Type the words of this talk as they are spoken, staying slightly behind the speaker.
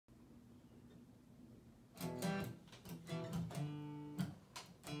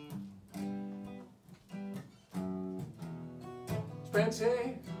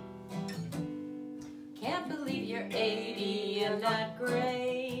Sprancie. Can't believe you're 80 and not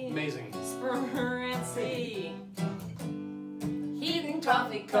great. Amazing. Sprancie. Heating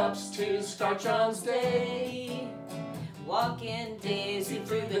coffee cups to start John's day. Walking Daisy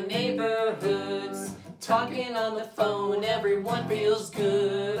through the neighborhoods. Talking on the phone, everyone feels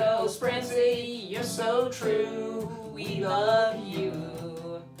good. Oh, Sprancie, you're so true. We love you.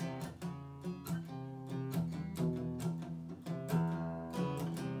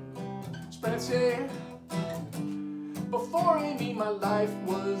 Sprancie, before Amy, my life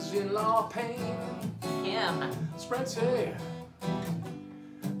was in-law pain. Yeah. Sprancie,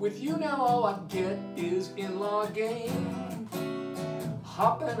 with you now all I get is in-law gain.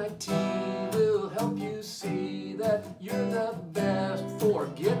 Hop and a tea will help you see that you're the best.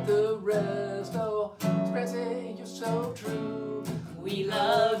 Forget the rest. Oh, Sprancie, you're so true. We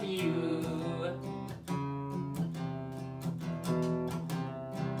love you.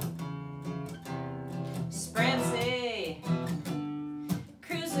 Sprancie,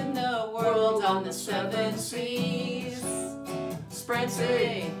 cruising the world on the 7 seas.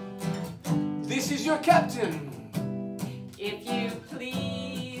 Sprancie, this is your captain. If you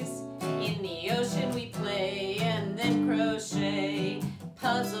please, in the ocean we play and then crochet.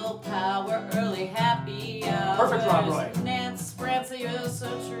 Puzzle power, early happy hours. Perfect, Rob Roy. Nance, Sprancie, you're so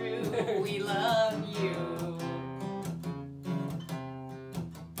true. We love you.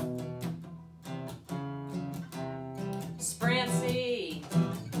 Sprancie,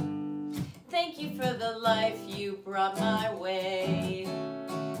 thank you for the life you brought my way.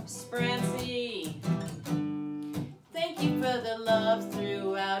 Sprancie, thank you for the love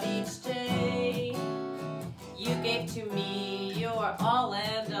throughout each day. You gave to me your all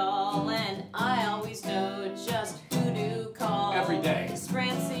and all, and I always know just who to call. Every day.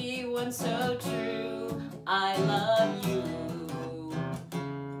 Sprancie, one so true. I love you.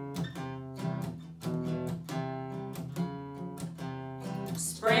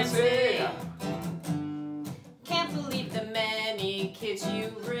 Sprancie, can't believe the many kids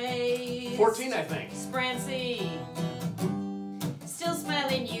you raised. 14, I think. Sprancie, still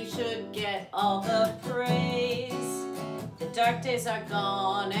smiling, you should get all the praise. The dark days are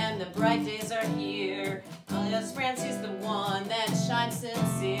gone and the bright days are here. Oh, Sprancie's the one that shines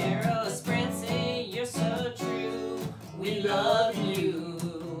sincere. Oh, Sprancie, you're so true. We love you.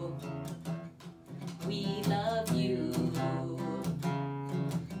 We love you.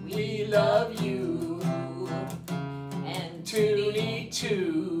 We love you. And Toonie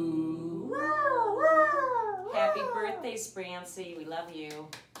too. Happy birthday, Sprancie. We love you.